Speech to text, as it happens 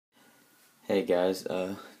Hey guys,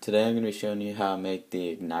 today I'm going to be showing you how I make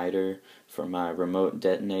the igniter for my remote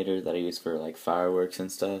detonator that I use for like fireworks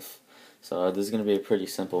and stuff. So this is going to be a pretty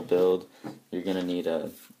simple build. You're going to need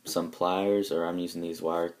some pliers, or I'm using these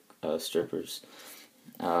wire strippers,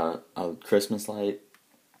 a Christmas light,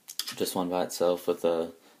 just one by itself with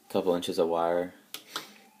a couple inches of wire,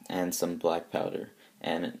 and some black powder.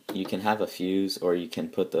 And you can have a fuse, or you can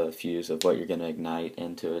put the fuse of what you're going to ignite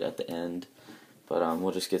into it at the end. But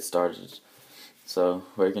we'll just get started. So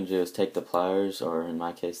what you're going to do is take the pliers, or in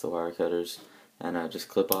my case the wire cutters, and just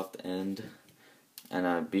clip off the end.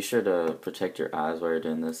 And be sure to protect your eyes while you're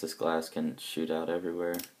doing this. This glass can shoot out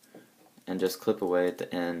everywhere. And just clip away at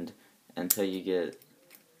the end until you get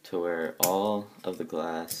to where all of the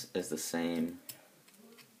glass is the same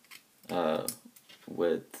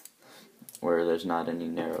width, where there's not any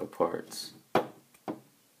narrow parts.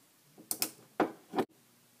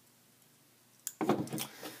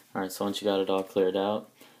 Alright, so once you got it all cleared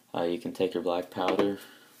out, you can take your black powder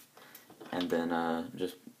and then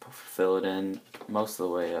just fill it in most of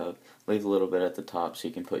the way up. Leave a little bit at the top so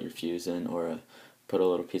you can put your fuse in, or put a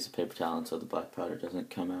little piece of paper towel in so the black powder doesn't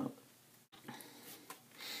come out.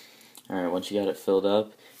 Alright, once you got it filled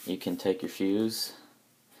up, you can take your fuse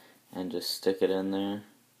and just stick it in there.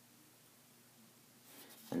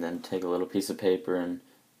 And then take a little piece of paper and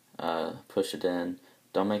push it in.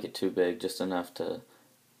 Don't make it too big, just enough to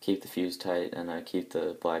keep the fuse tight and keep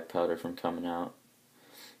the black powder from coming out.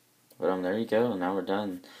 But there you go, now we're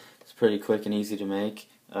done. It's pretty quick and easy to make,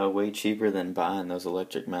 way cheaper than buying those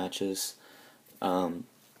electric matches. But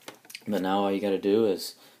now all you gotta do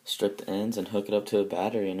is strip the ends and hook it up to a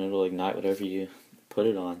battery, and it'll ignite whatever you put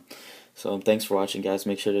it on. So thanks for watching, guys.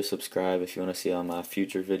 Make sure to subscribe if you want to see all my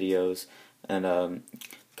future videos, and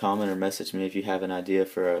comment or message me if you have an idea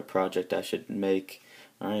for a project I should make.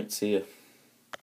 Alright, see ya.